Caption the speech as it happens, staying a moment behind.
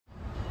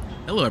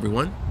Hello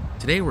everyone,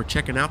 today we're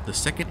checking out the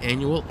second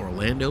annual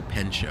Orlando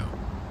Pen Show.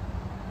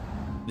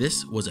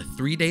 This was a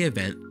 3-day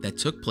event that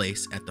took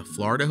place at the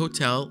Florida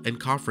Hotel and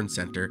Conference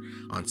Center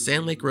on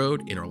Sand Lake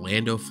Road in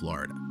Orlando,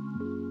 Florida.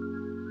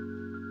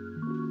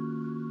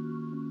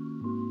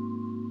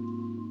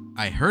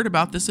 I heard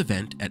about this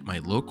event at my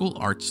local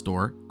art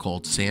store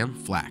called Sam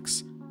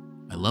Flax.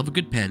 I love a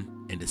good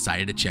pen and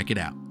decided to check it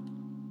out.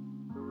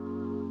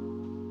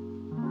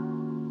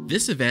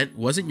 This event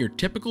wasn't your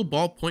typical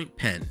ballpoint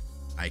pen.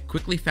 I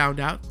quickly found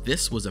out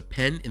this was a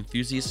pen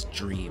enthusiast's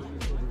dream.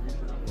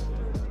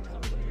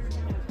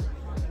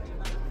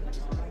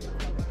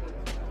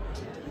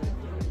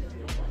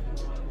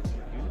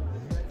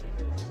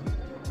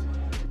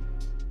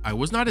 I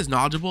was not as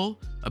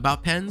knowledgeable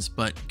about pens,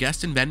 but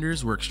guests and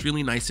vendors were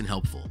extremely nice and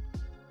helpful.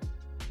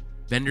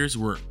 Vendors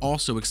were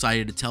also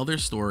excited to tell their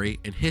story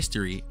and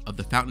history of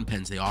the fountain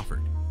pens they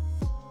offered.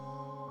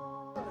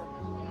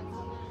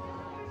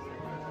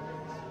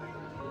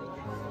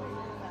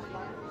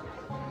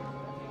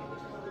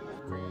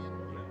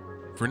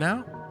 For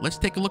now, let's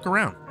take a look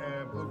around.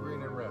 Blue,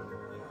 green, and red.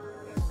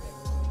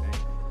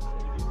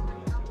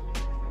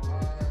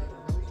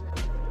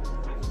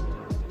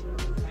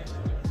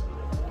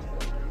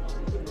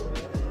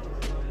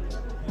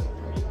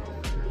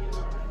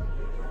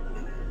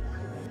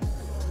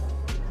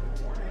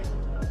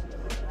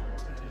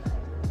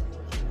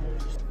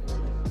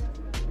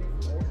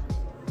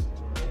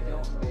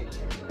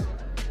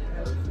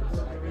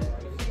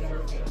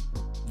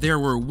 There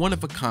were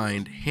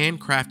one-of-a-kind,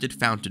 handcrafted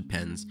fountain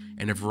pens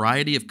and a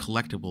variety of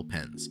collectible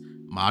pens,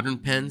 modern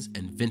pens,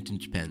 and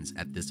vintage pens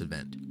at this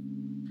event.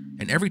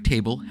 And every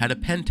table had a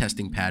pen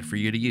testing pad for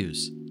you to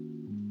use.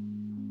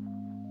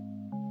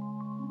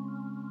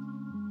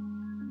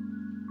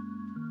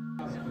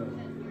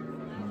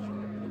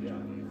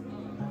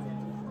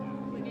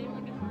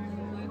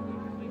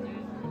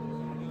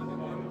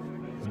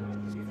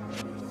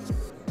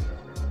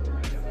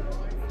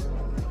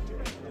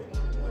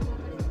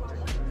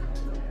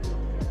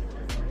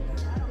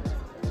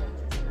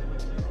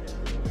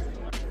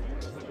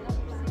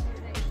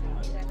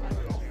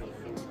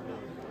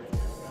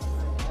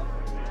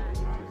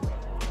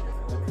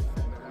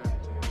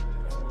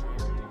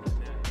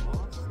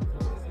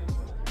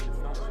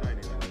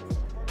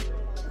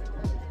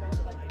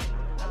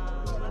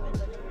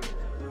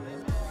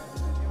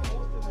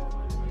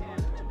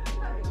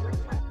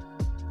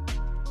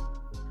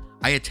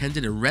 I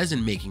attended a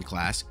resin making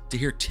class to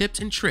hear tips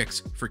and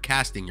tricks for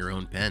casting your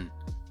own pen.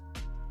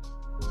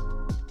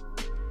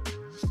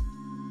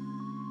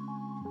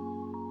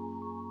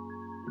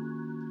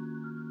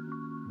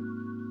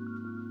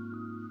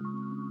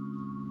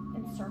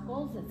 In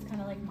circles, it's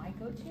kind of like my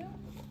go-to.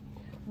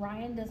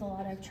 Ryan does a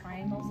lot of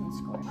triangles and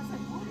squares.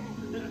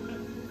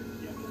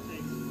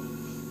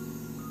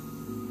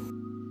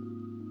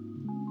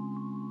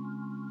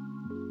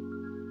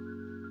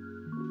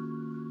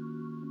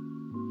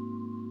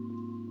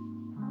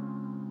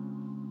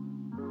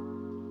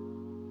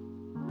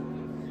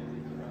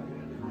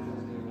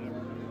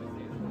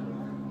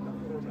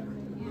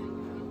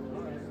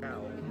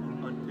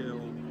 Until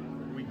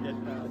we get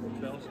the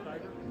bell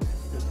spider,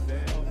 because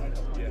then,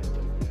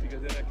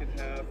 because then I can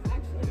have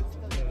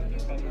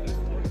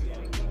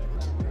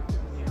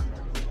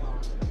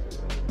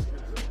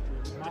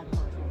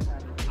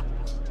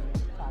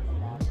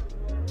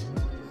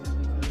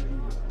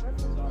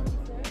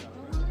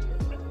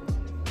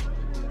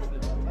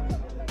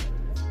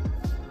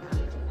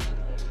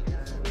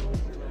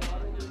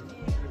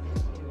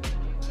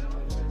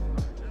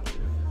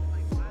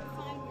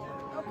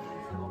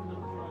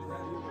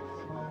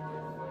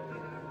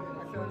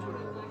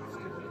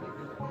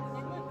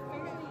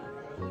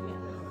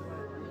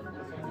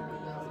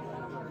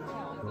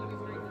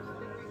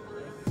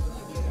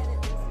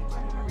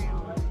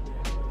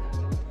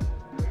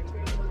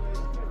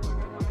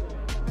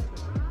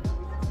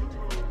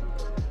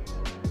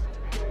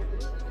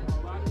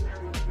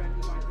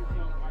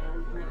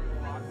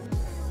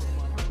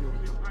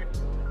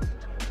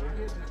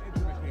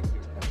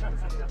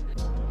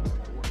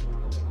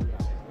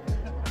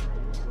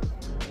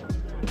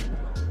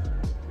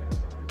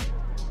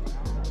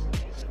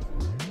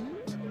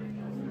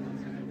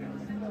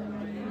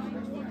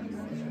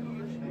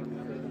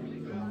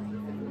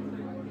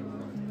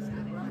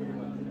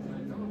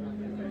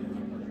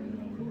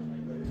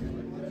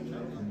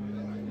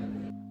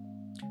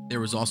There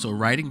was also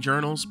writing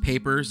journals,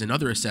 papers, and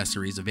other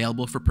accessories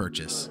available for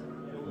purchase.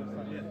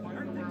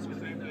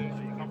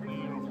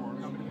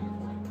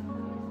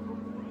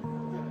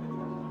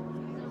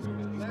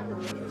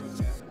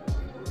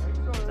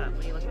 What's up?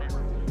 What are you looking at?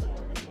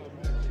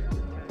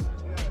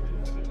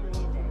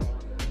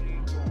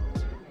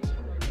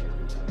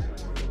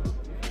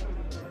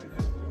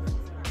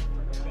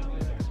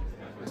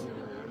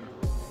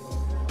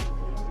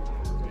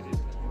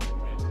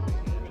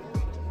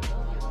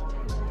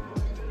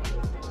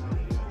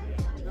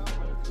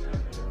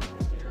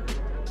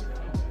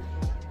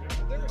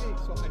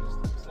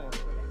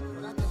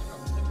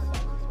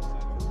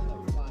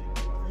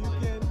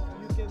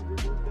 You can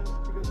remove them.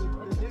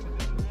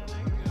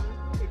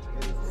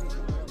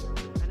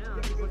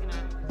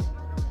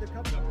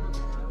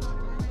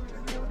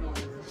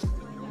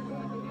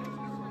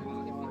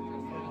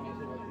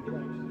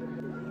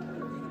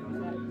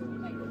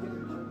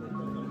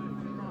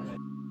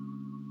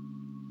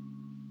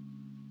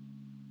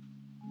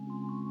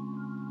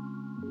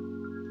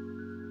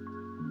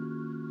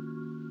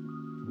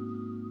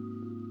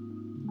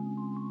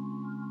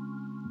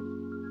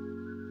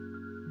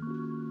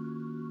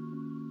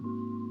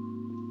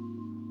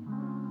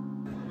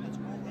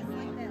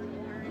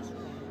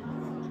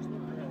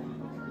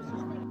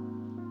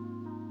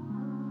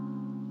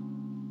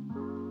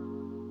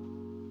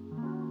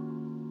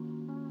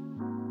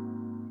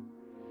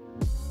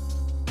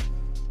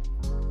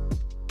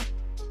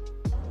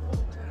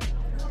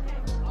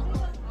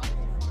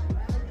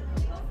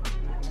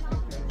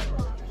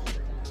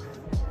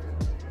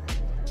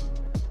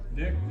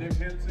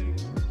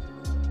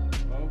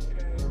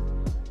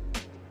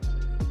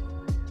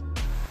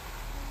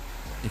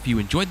 If you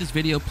enjoyed this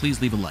video,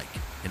 please leave a like.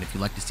 And if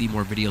you'd like to see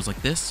more videos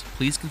like this,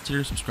 please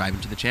consider subscribing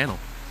to the channel.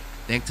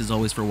 Thanks as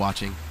always for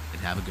watching,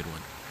 and have a good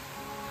one.